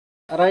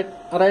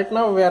Right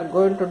now we are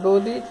going to do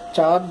the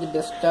charge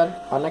discharge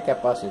on a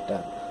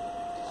capacitor.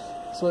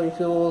 So if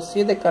you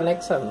see the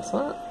connections,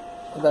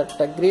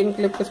 that green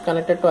clip is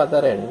connected to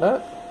other end,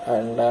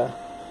 and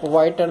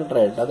white and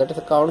red, that is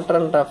a counter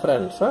and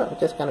reference,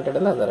 which is connected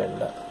in the other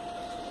end.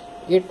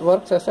 It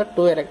works as a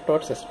 2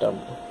 electrode system.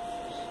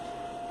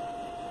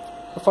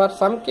 For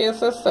some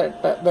cases,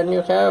 that when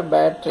you have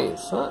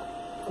batteries,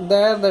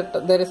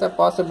 there is a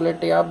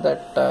possibility of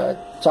that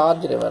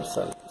charge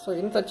reversal. So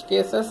in such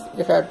cases,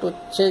 you have to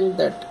change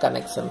that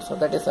connection. So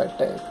that is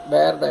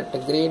where that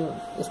green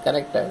is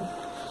connected,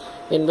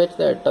 in which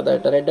that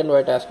red and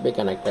white has to be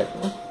connected.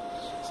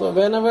 So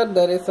whenever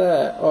there is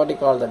a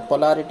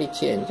polarity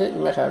change, you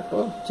may have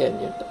to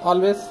change it.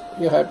 Always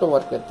you have to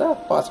work with the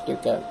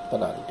positive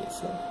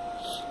polarities.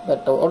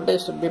 That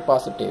voltage should be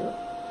positive,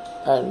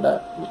 and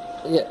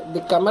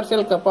the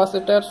commercial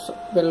capacitors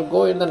will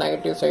go in the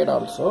negative side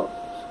also.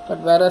 But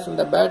whereas in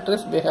the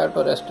batteries we have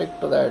to restrict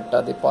to that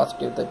the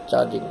positive, the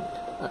charging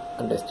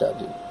and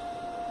discharging.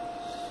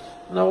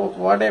 Now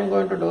what I am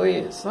going to do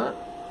is,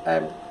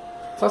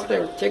 first I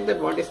will check that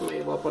what is my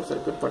open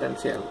circuit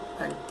potential.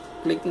 I am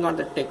clicking on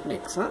the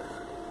techniques. I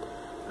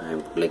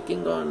am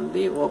clicking on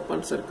the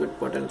open circuit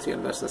potential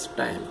versus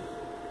time,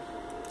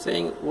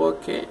 saying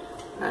OK,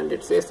 and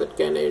it says that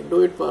can I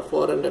do it for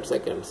 400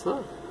 seconds.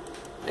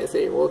 I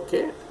say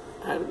OK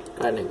and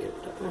running it.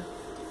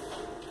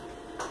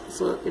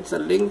 So it's a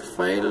link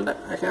file.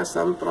 I have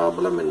some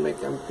problem in my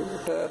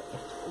computer.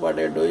 What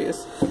I do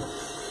is,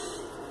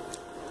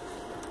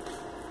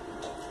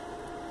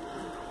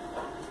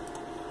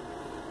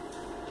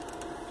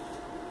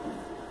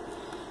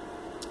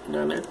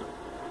 done it.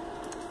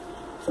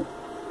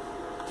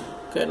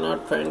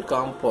 Cannot find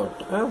COM port.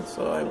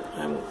 So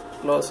I'm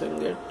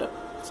closing it.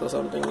 So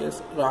something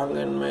is wrong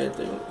in my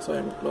thing. So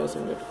I'm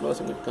closing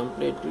it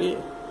completely.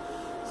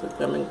 So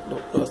coming to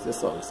close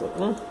this also.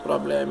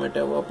 Probably I might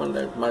have opened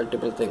that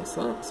multiple things.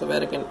 So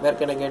where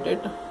can I get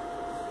it?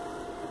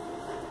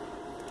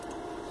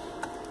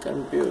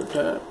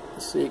 Computer,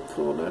 C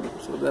colon.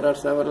 So there are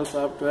several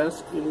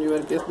softwares. In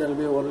your case there will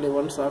be only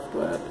one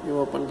software. You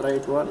open the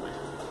right one.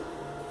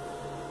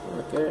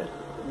 Okay,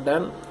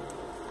 done.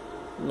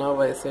 Now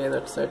I say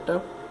that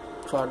setup,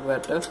 hardware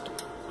test.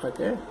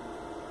 Okay,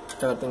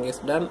 everything is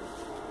done.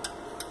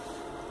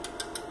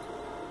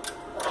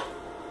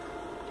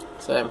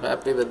 So I am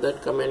happy with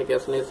that.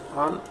 Communication is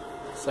on.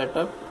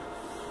 Setup.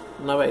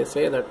 Now I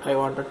say that I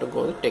wanted to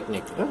go to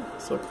technique.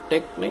 So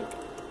technique,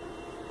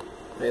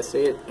 I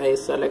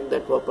select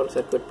that open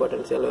circuit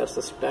potential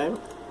versus time.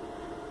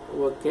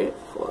 OK.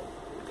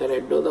 Can I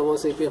do the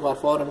OCP for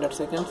 400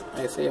 seconds?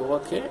 I say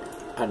OK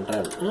and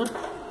run.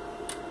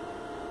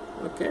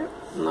 Okay.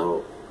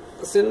 Now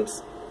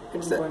since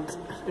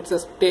it's a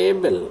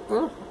stable,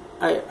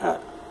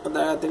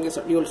 the thing is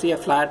you will see a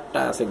flat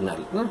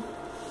signal.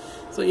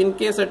 So in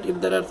case that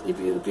if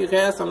you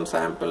have some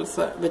samples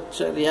which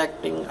are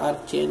reacting or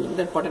changing,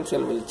 that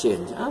potential will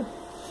change.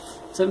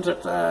 Since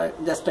it's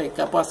just a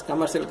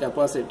commercial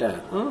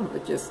capacitor,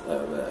 which is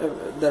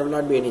there will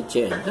not be any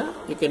change.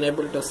 You can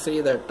able to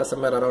see that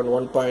somewhere around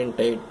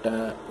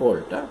 1.8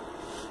 volt.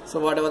 So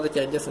whatever the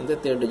changes in the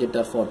 3rd digit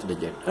or 4th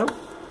digit,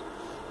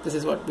 this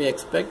is what we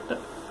expect.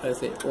 I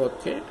say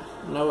OK.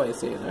 Now I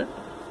say that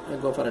I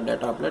go for a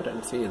data applet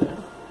and see that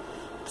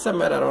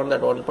somewhere around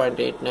that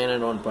 1.89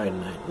 and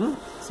 1.9.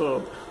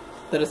 So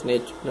there is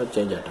no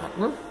change at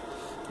all.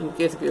 In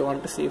case if you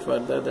want to see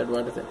further that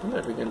what is happening,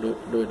 that we can do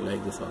it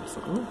like this also.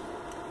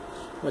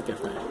 Okay,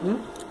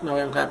 fine. Now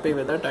I am happy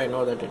with that. I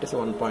know that it is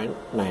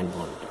 1.9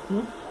 volt.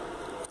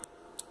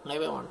 Now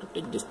I want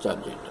to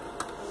discharge it.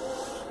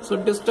 So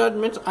discharge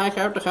means I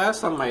have to have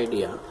some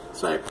idea.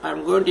 So I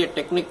am going to a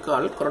technique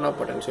called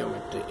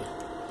chronopotentiometry.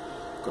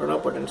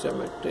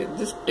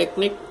 This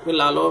technique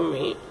will allow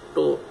me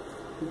to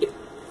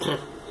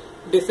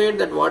decide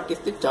that what is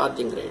the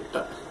charging rate.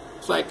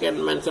 So I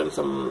can mention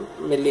some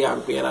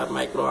milliampere or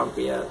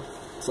microampere,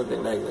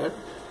 something like that,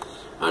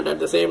 and at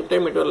the same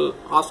time it will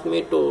ask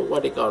me to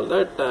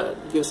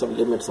give some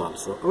limits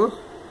also.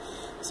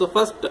 So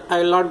first I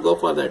will not go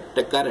for that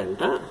current.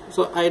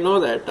 So I know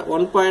that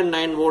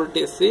 1.9 volt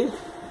is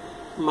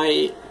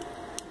my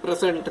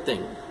present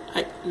thing.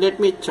 Let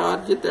me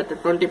charge it at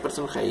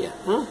 20% higher.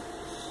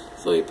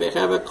 So if I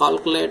have a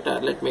calculator,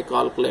 let me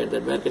calculate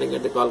that. Where can I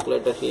get the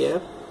calculator?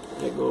 Here.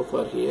 I go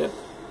for here.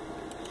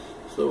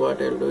 So what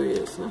I'll do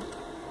is,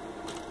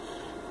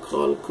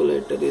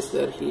 calculator is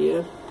there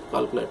here.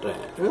 Calculator.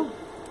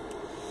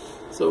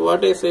 So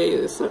what I say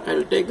is,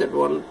 I'll take that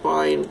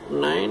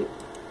 1.9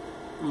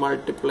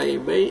 multiply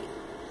by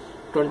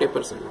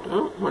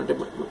 20%.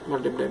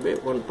 Multiply by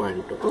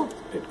 1.2.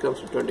 It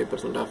comes to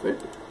 20% of it.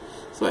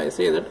 So I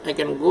say that I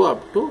can go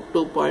up to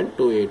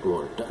 2.28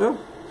 volt.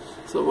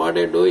 So what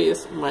I do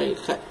is, my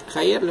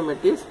higher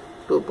limit is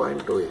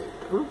 2.28.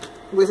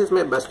 This is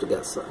my best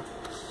guess.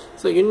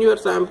 So in your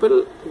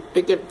sample,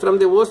 from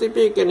the OCP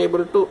you can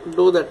able to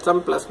do that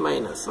some plus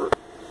minus.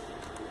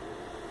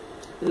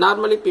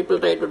 Normally people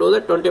try to do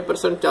that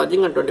 20%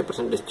 charging and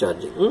 20%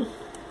 discharging.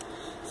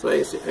 So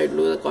I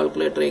do the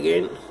calculator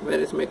again. Where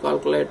is my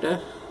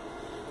calculator?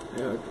 I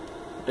have to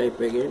type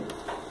again.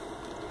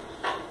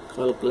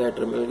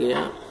 Calculator mil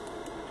gaya.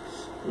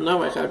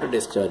 Now I have to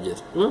discharge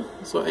it.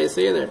 So I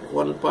say that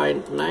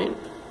 1.9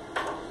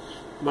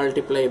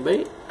 multiplied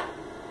by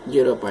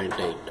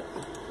 0.8.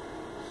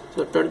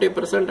 So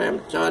 20% I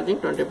am charging,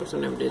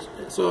 20% I am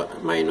discharging. So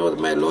my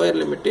lower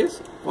limit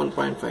is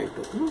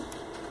 1.52.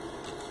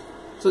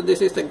 So this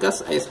is the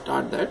guess I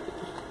start that.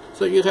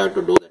 So you have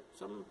to do that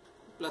some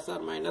plus or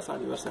minus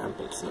on your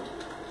samples.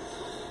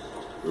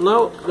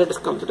 Now let us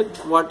come to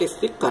what is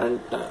the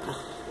current.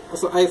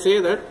 So I say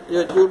that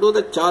you do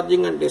the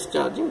charging and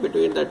discharging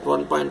between that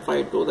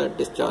 1.52 that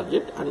discharge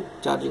it and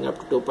charging up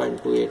to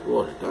 2.28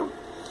 volt.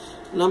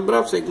 Number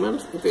of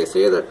segments, if I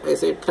say that I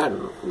say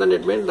 10, then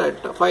it means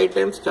that 5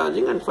 times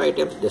charging and 5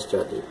 times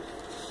discharging.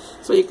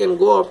 So you can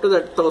go up to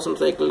that 1000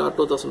 cycle or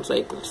 2000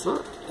 cycles,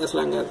 as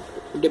long as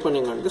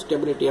depending on the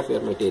stability of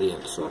your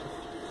materials.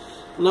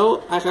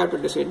 Now I have to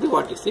decide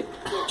what is the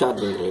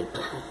charging rate.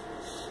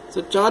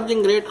 So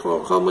charging rate,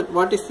 how much?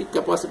 What is the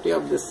capacity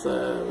of this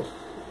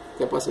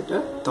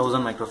capacitor?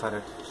 1000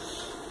 microfarad.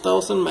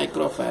 1000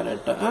 microfarad.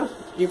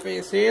 If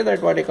I say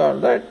that, what you call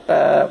that,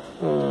 10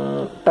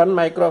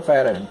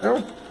 microfarad.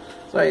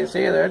 So I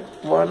say that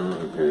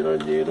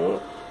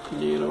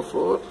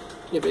 10004.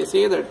 If I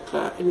say that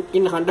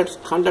in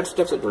 100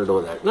 steps it will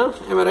do that. No?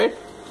 Am I right?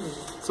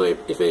 So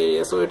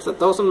so it's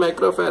 1000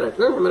 microfarad.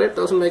 No? Am I right?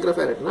 1000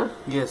 microfarad. No?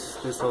 Yes,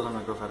 this 1000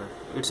 microfarad.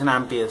 It's in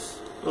amperes.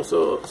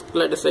 So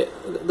let us say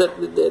that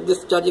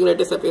this charging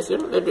rate is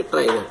sufficient. Let me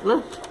try that.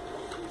 No?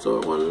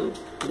 So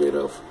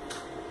 104.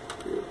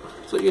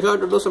 So you have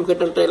to do some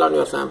hit and trail on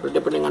your sample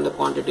depending on the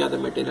quantity of the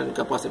material and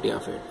capacity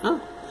of it.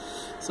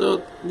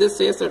 So this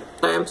says that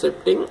time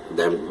shifting,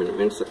 that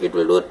means it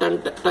will do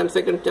 10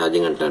 second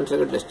charging and 10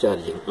 second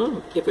discharging.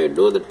 If I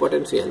do the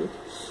potential,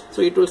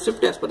 so it will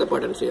shift as per the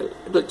potential.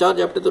 It will charge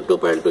up to the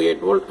 2.28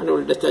 volt and it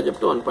will discharge up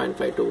to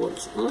 1.52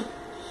 volts.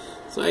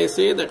 So I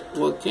say that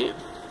okay,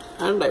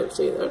 and I will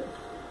say that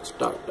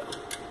start.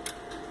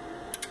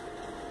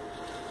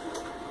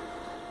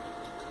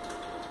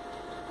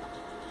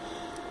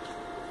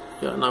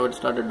 Yeah, now it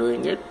started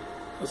doing it.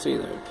 See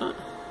that.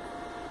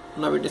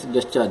 Now it is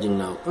discharging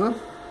now.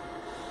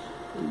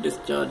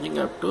 Discharging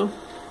up to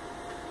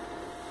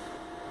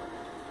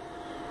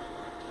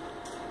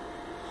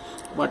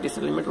what is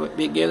the limit?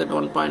 We gave that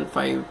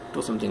 1.5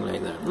 to something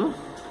like that.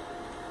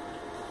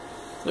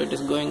 So it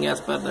is going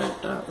as per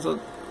that. So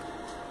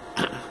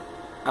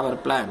our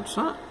plans.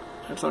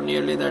 So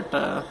nearly that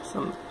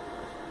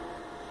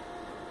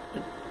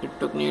it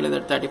took nearly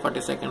that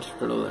 30-40 seconds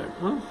to do that.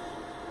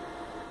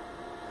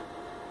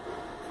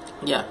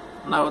 Yeah,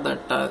 now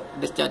that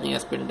discharging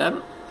has been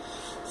done,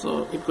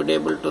 so it could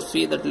able to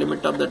see that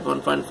limit of that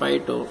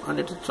 1.52 and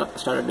it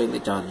started doing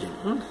the charging.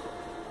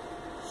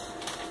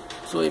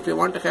 So if you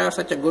want to have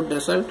such a good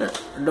result,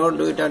 don't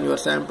do it on your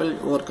sample,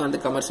 work on the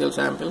commercial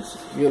samples.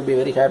 You will be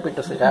very happy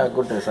to have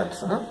good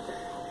results.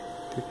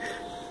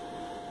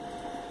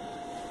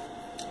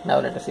 Now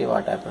let us see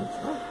what happens.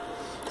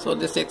 So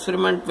this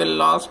experiment will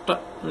last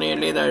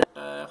nearly that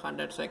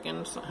 100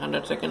 seconds.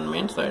 100 seconds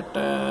means that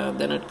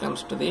then it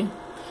comes to the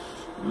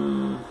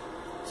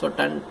so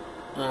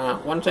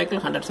 1 cycle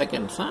 100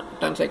 seconds.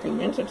 10 cycle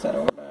means it's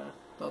around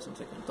 1000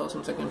 seconds.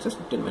 1000 seconds is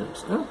 15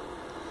 minutes. So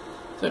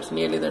it's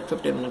nearly that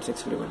 15 minutes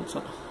experiment.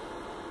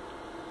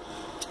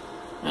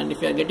 And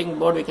if you are getting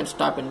bored, we can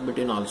stop in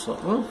between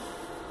also.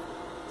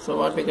 So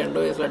what we can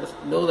do is let us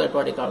do that,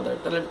 what you call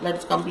that. Let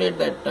us complete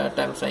that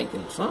 10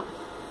 cycles.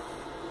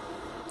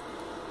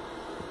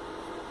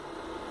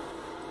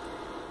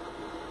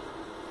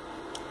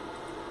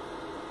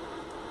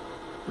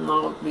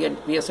 Now we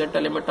have set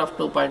a limit of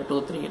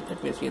 2.23.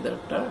 Let me see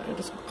that it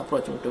is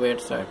approaching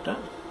towards that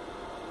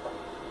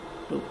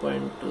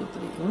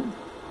 2.23.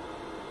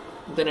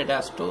 Then it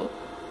has to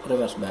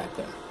reverse back.